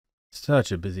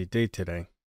Such a busy day today.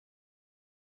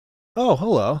 Oh,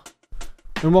 hello,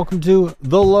 and welcome to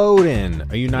The Load In,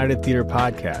 a United Theater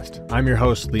podcast. I'm your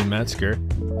host, Lee Metzger,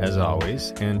 as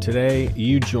always, and today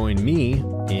you join me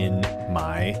in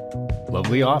my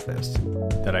lovely office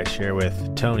that I share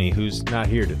with Tony, who's not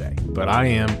here today, but I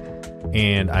am,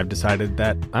 and I've decided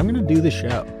that I'm going to do the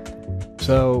show.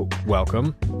 So,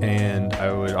 welcome, and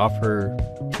I would offer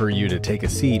for you to take a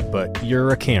seat, but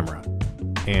you're a camera,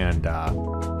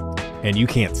 and you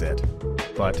can't sit,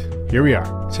 but here we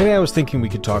are. Today I was thinking we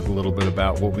could talk a little bit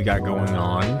about what we got going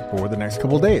on for the next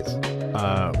couple of days.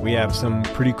 We have some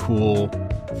pretty cool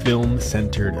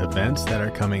film-centered events that are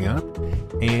coming up,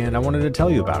 and I wanted to tell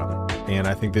you about them. And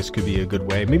I think this could be a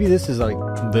good way. Maybe this is like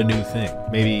the new thing.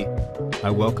 Maybe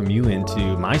I welcome you into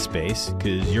my space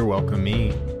because you're welcoming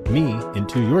me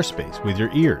into your space with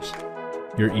your ears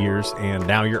and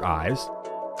now your eyes,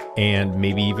 and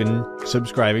maybe even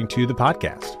subscribing to the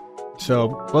podcast.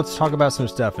 So let's talk about some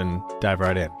stuff and dive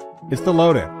right in. It's The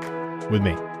Load In with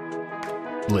me,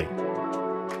 Lee.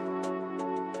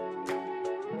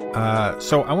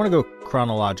 So I want to go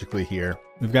chronologically here.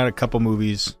 We've got a couple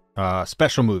movies,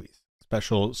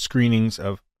 special screenings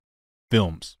of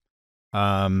films.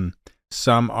 Some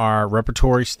are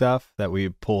repertory stuff that we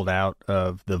pulled out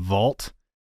of the vault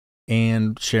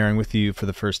and sharing with you for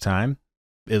the first time,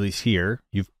 at least here.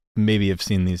 You've maybe have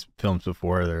seen these films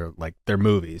before. They're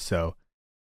movies, so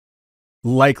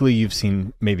likely you've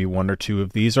seen maybe one or two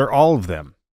of these or all of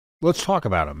them. Let's talk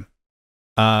about them.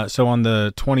 So on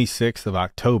the 26th of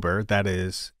October, that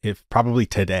is probably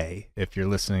today, if you're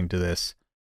listening to this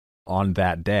on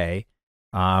that day,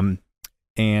 and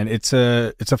it's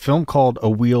a film called A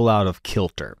Wheel Out of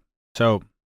Kilter. So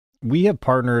we have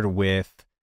partnered with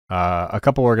a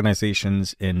couple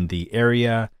organizations in the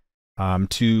area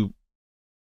to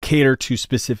cater to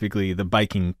specifically the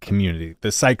biking community,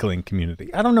 the cycling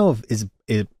community. I don't know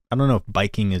if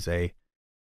biking is a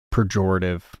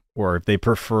pejorative or if they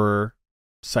prefer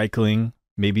cycling.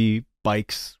 Maybe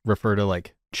bikes refer to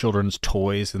like children's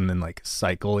toys and then like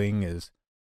cycling is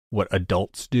what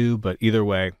adults do. But either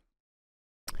way,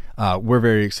 we're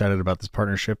very excited about this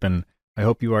partnership, and I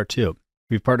hope you are too.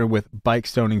 We've partnered with Bike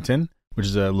Stonington, which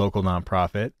is a local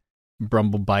nonprofit,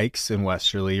 Brumble Bikes in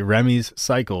Westerly, Remy's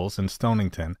Cycles in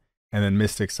Stonington, and then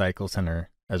Mystic Cycle Center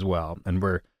as well.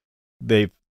 And they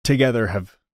together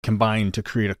have combined to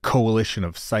create a coalition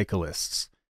of cyclists,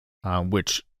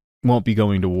 which won't be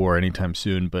going to war anytime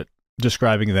soon, but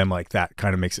describing them like that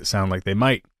kind of makes it sound like they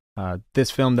might.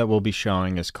 This film that we'll be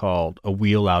showing is called A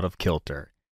Wheel Out of Kilter.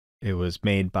 It was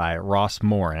made by Ross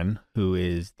Morin, who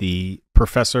is the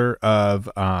professor of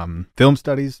film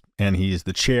studies, and he's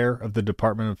the chair of the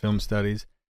Department of Film Studies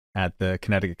at the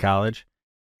Connecticut College.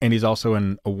 And he's also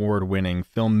an award-winning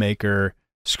filmmaker,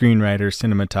 screenwriter,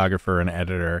 cinematographer, and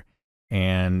editor.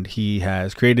 And he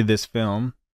has created this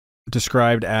film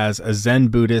described as a Zen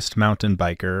Buddhist mountain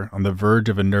biker on the verge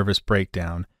of a nervous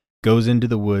breakdown goes into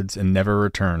the woods and never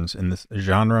returns in this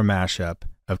genre mashup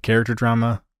of character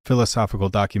drama, philosophical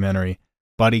documentary,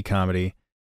 buddy comedy,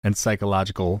 and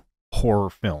psychological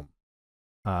horror film.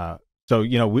 So,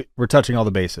 we're touching all the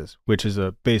bases, which is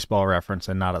a baseball reference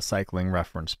and not a cycling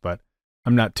reference, but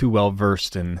I'm not too well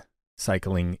versed in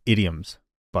cycling idioms,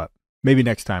 but maybe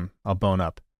next time I'll bone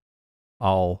up.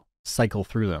 I'll cycle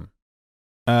through them.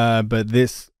 But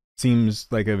this seems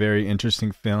like a very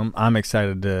interesting film. I'm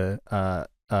excited to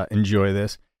enjoy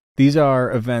this. These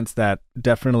are events that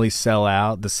definitely sell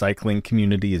out. The cycling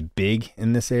community is big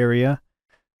in this area,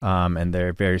 and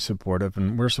they're very supportive,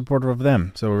 and we're supportive of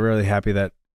them. So we're really happy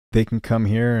that they can come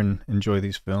here and enjoy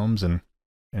these films, and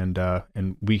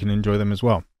we can enjoy them as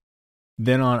well.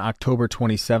 Then on October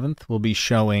 27th, we'll be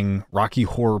showing Rocky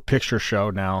Horror Picture Show.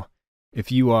 Now,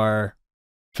 if you are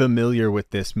familiar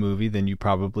with this movie, then you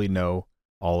probably know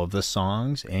all of the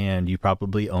songs, and you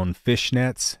probably own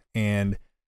fishnets and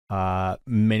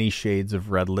many shades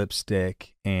of red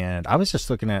lipstick. And I was just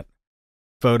looking at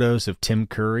photos of Tim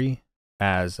Curry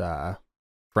as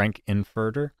Frank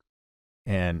Infurter,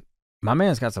 and my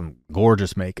man's got some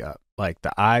gorgeous makeup, like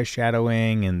the eye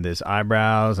shadowing and this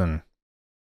eyebrows, and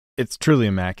it's truly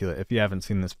immaculate. If you haven't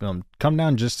seen this film, come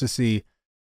down just to see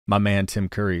my man Tim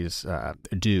Curry's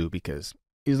do, because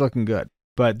he's looking good.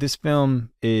 But this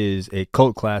film is a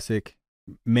cult classic.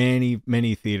 Many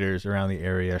theaters around the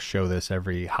area show this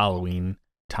every Halloween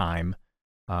time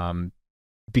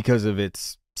because of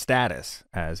its status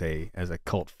as a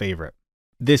cult favorite.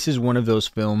 This is one of those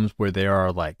films where there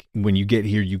are, like, when you get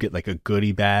here, you get like a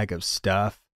goodie bag of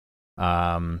stuff.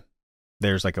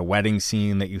 There's like a wedding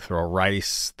scene that you throw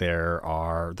rice.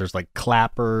 There's like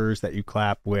clappers that you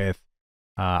clap with.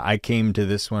 I came to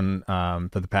this one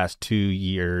for the past 2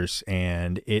 years,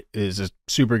 and it is a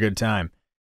super good time.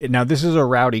 Now, this is a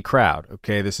rowdy crowd,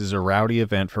 okay? This is a rowdy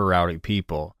event for rowdy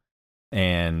people,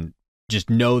 and just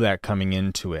know that coming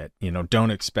into it.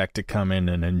 Don't expect to come in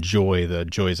and enjoy the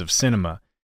joys of cinema.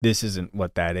 This isn't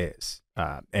what that is.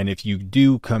 And if you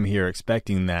do come here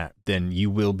expecting that, then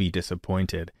you will be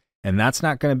disappointed. And that's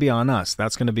not going to be on us.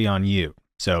 That's going to be on you.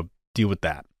 So deal with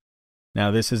that.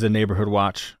 Now, this is a Neighborhood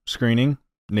Watch screening.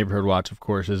 Neighborhood Watch, of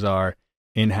course, is our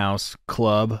in-house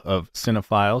club of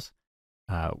cinephiles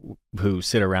who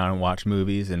sit around and watch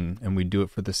movies, and we do it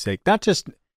for the sake.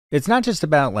 It's not just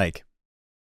about like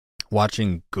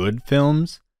watching good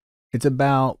films. It's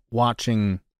about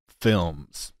watching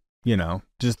films.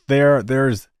 Just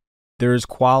there's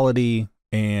quality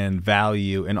and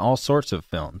value in all sorts of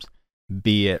films,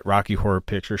 be it Rocky Horror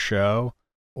Picture Show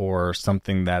or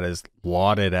something that is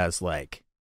lauded as like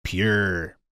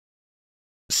pure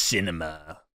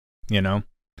cinema,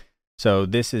 So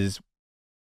this is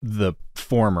the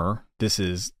former. This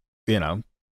is,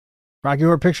 Rocky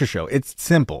Horror Picture Show. It's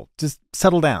simple. Just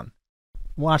settle down.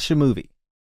 Watch a movie.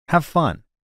 Have fun.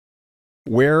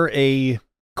 Wear a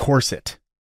corset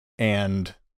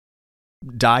and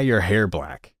dye your hair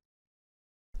black.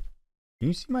 Can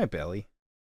you see my belly?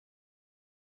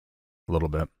 A little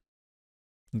bit.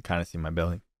 You can kind of see my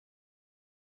belly.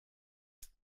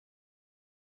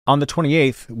 On the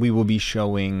 28th, we will be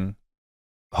showing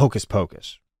Hocus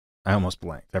Pocus. I almost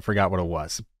blanked. I forgot what it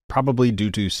was. Probably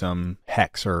due to some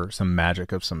hex or some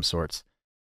magic of some sorts.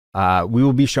 We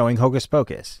will be showing Hocus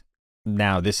Pocus.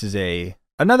 Now, this is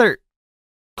another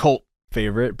cult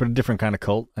favorite, but a different kind of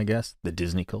cult, I guess. The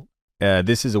Disney cult.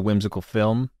 This is a whimsical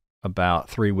film about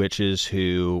 3 witches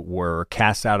who were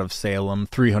cast out of Salem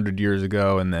 300 years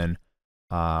ago, and then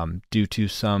due to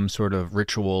some sort of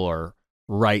ritual or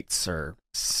rites or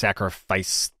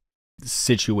sacrifice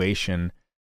situation,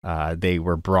 they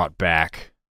were brought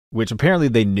back, which apparently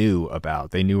they knew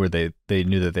about. They knew they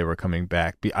knew that they were coming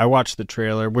back. I watched the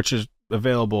trailer, which is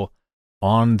available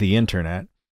on the internet,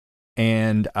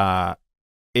 and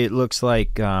it looks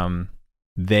like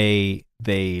they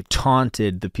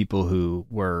taunted the people who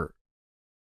were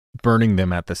burning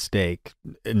them at the stake,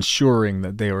 ensuring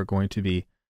that they were going to be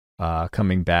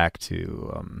coming back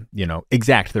to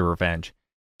exact their revenge.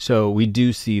 So we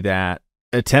do see that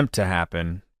attempt to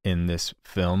happen in this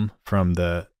film from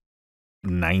the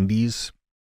 90s.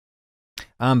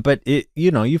 But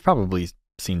you've probably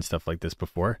seen stuff like this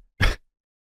before.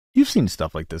 You've seen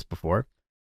stuff like this before.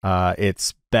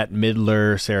 It's Bette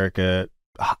Midler, Sarah.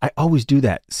 I always do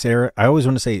that. I always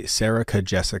want to say Sarah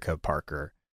Jessica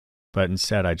Parker, but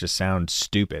instead I just sound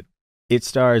stupid. It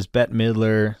stars Bette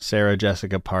Midler, Sarah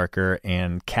Jessica Parker,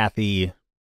 and Kathy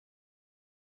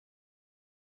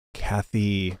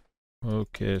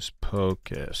Hocus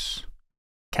Pocus.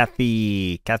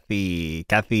 Kathy Najimy.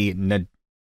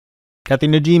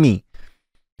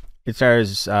 It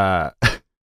stars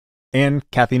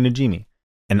and Kathy Najimy.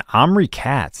 And Omri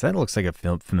Katz. That looks like a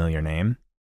familiar name.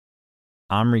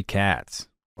 Omri Katz.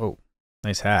 Oh,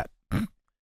 nice hat.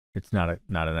 It's not a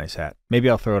nice hat. Maybe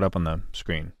I'll throw it up on the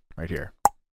screen right here.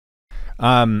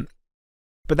 But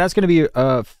that's going to be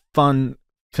a fun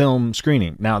film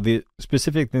screening. Now, the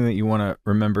specific thing that you want to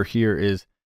remember here is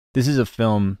this is a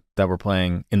film that we're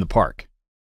playing in the park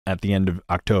at the end of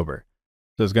October.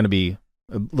 So it's going to be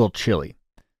a little chilly.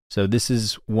 So this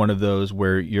is one of those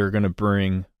where you're going to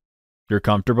bring your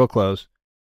comfortable clothes.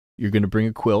 You're going to bring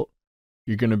a quilt.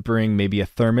 You're going to bring maybe a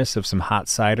thermos of some hot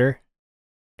cider.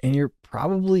 And you're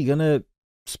probably going to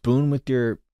spoon with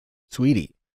your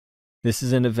sweetie. This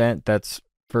is an event that's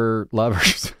for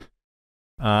lovers.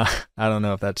 I don't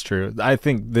know if that's true. I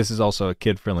think this is also a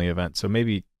kid-friendly event, so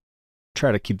maybe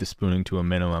try to keep the spooning to a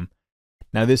minimum.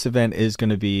 Now, this event is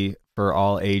going to be for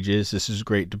all ages. This is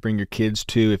great to bring your kids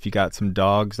to. If you got some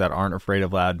dogs that aren't afraid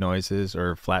of loud noises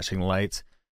or flashing lights,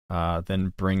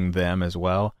 then bring them as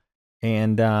well.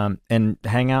 And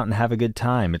hang out and have a good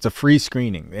time. It's a free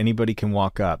screening. Anybody can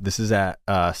walk up. This is at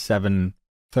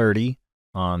 7:30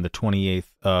 on the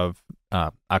 28th of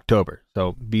October.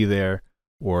 So be there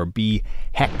or be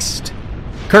hexed,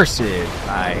 cursed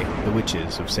by the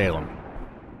witches of Salem.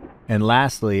 And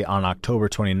lastly, on October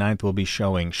 29th, we'll be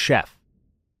showing Chef.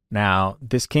 Now,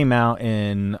 this came out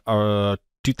in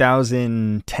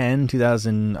 2010,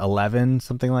 2011,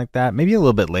 something like that. Maybe a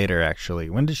little bit later, actually.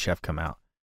 When did Chef come out?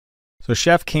 So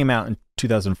Chef came out in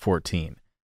 2014.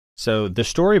 So the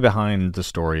story behind the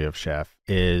story of Chef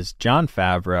is Jon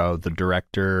Favreau, the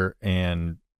director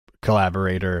and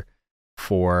collaborator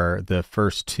for the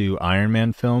first 2 Iron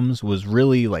Man films, was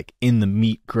really like in the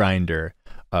meat grinder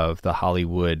of the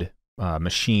Hollywood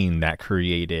machine that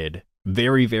created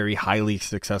very, very highly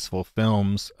successful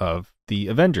films of the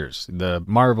Avengers, the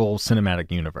Marvel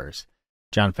Cinematic Universe.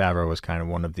 Jon Favreau was kind of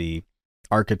one of the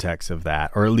architects of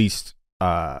that, or at least,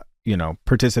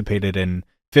 participated in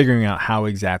figuring out how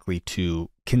exactly to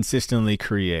consistently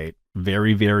create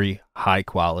very, very high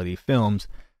quality films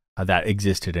that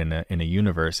existed in a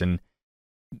universe. And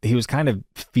he was kind of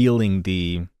feeling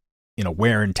the,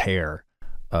 wear and tear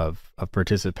of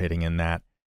participating in that.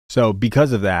 So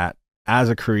because of that, as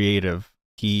a creative,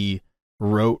 he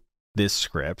wrote this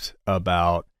script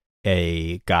about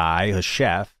a guy, a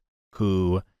chef,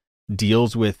 who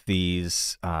deals with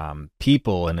these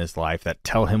people in his life that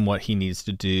tell him what he needs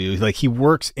to do. Like, he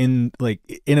works in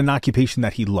an occupation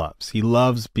that he loves. He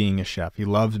loves being a chef. He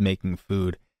loves making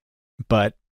food.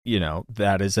 But,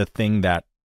 that is a thing that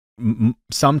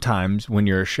sometimes when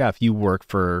you're a chef, you work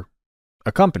for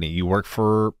a company. You work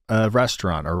for a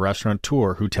restaurant or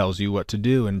restaurateur who tells you what to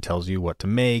do and tells you what to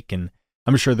make. And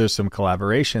I'm sure there's some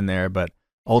collaboration there, but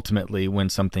ultimately when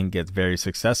something gets very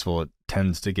successful, it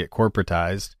tends to get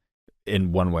corporatized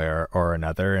in one way or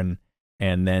another. And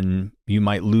then you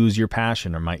might lose your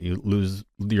passion, or might you lose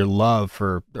your love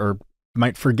for, or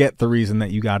might forget the reason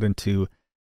that you got into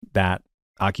that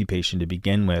occupation to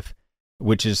begin with,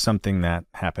 which is something that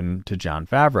happened to Jon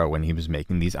Favreau when he was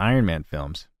making these Iron Man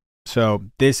films. So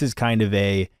this is kind of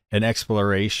an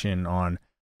exploration on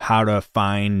how to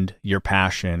find your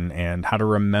passion and how to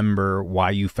remember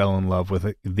why you fell in love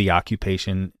with the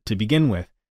occupation to begin with.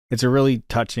 It's a really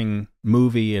touching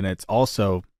movie, and it's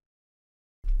a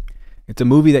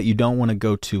movie that you don't want to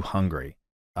go too hungry.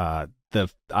 I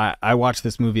watched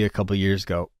this movie a couple years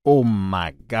ago. Oh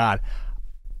my God.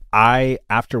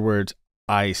 Afterwards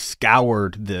I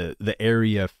scoured the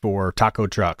area for taco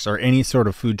trucks or any sort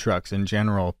of food trucks in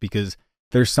general, because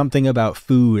there's something about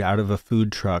food out of a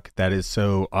food truck that is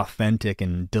so authentic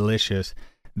and delicious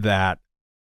that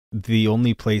the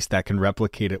only place that can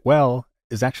replicate it well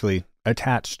is actually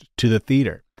attached to the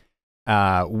theater.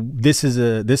 This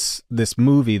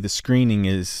movie, the screening,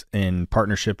 is in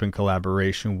partnership and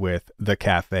collaboration with the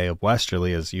Cafe of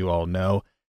Westerly, as you all know.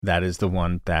 That is the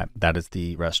one that is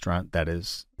the restaurant that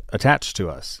is attached to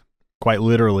us, quite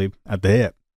literally at the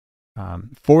hip.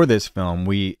 For this film,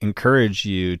 we encourage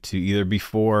you to either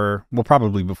before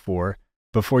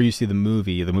you see the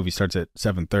movie starts at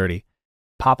 7:30,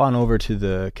 pop on over to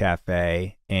the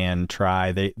cafe and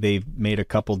try. They've made a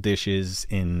couple dishes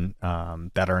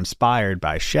that are inspired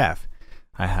by chef.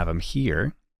 I have them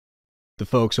here. The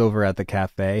folks over at the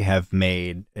cafe have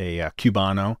made a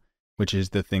Cubano, which is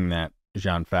the thing that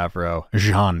Jon Favreau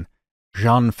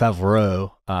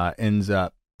ends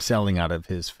up selling out of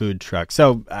his food truck.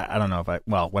 So I don't know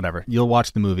whatever. You'll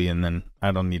watch the movie and then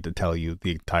I don't need to tell you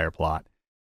the entire plot.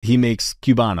 He makes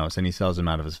Cubanos and he sells them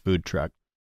out of his food truck.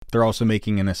 They're also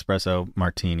making an espresso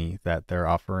martini that they're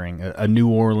offering, a New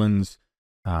Orleans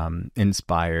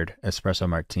inspired espresso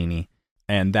martini.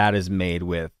 And that is made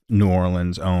with New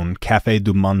Orleans' own Café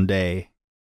du Monde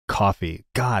coffee.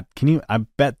 God, I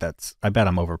bet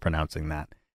I'm overpronouncing that.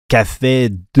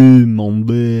 Café du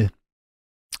Monde.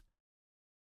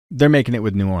 They're making it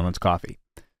with New Orleans coffee,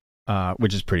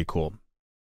 which is pretty cool,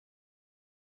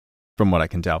 from what I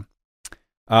can tell.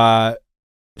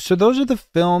 So those are the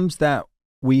films that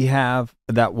we have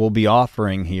that we'll be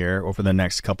offering here over the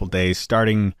next couple days,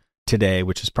 starting today,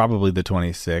 which is probably the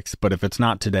 26th. But if it's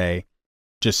not today,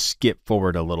 just skip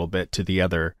forward a little bit to the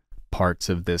other parts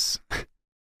of this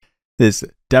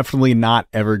definitely not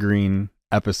evergreen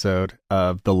episode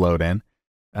of The Load In.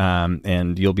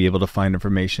 And you'll be able to find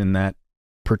information that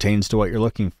pertains to what you're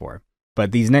looking for.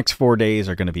 But these next 4 days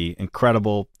are going to be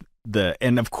incredible.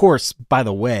 And of course, by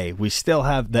the way, we still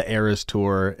have the Eras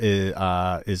Tour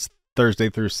is Thursday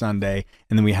through Sunday,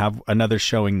 and then we have another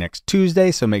showing next Tuesday,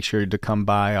 so make sure to come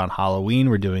by on Halloween.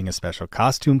 We're doing a special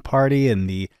costume party in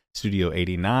the Studio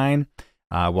 89.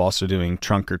 We're also doing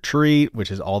Trunk or Treat, which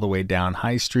is all the way down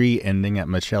High Street, ending at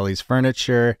Michelli's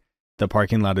Furniture, the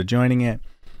parking lot adjoining it.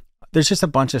 There's just a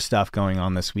bunch of stuff going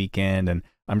on this weekend, and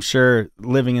I'm sure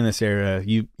living in this area,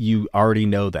 you already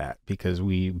know that, because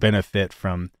we benefit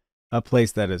from a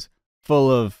place that is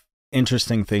full of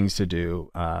interesting things to do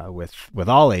with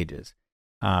all ages.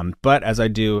 But as I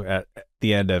do at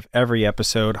the end of every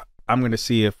episode, I'm going to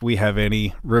see if we have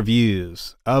any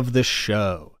reviews of the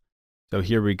show. So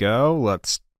here we go.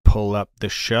 Let's pull up the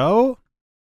show.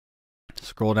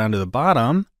 Scroll down to the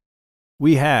bottom.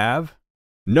 We have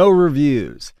no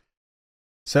reviews.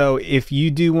 So if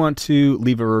you do want to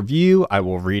leave a review, I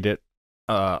will read it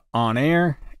on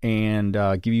air and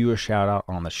give you a shout out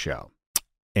on the show.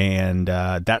 And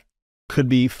that could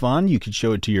be fun. You could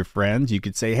show it to your friends. You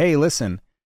could say, hey, listen,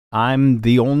 I'm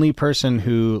the only person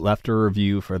who left a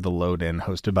review for The Load-In,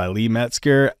 hosted by Lee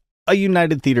Metzger, a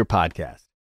United Theater podcast.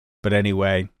 But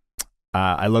anyway,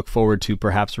 I look forward to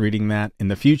perhaps reading that in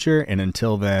the future. And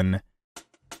until then,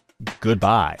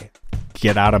 goodbye.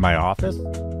 Get out of my office.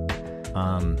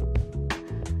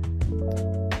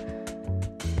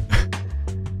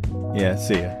 Yeah,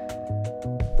 see ya.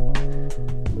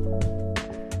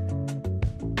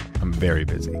 I'm very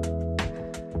busy.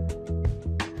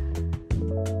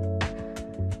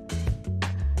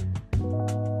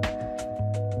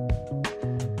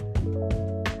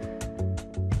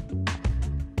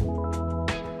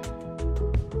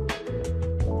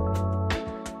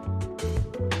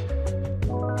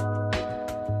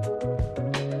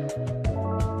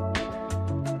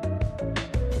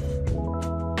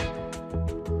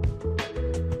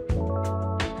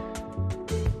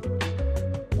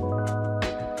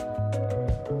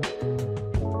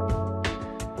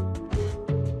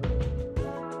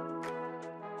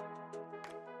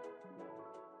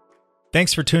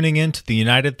 Thanks for tuning in to the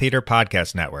United Theater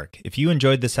Podcast Network. If you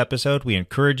enjoyed this episode, we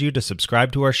encourage you to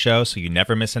subscribe to our show so you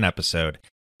never miss an episode.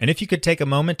 And if you could take a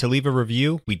moment to leave a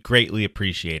review, we'd greatly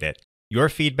appreciate it. Your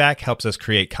feedback helps us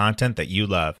create content that you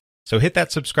love. So hit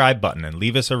that subscribe button and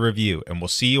leave us a review, and we'll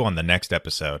see you on the next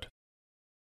episode.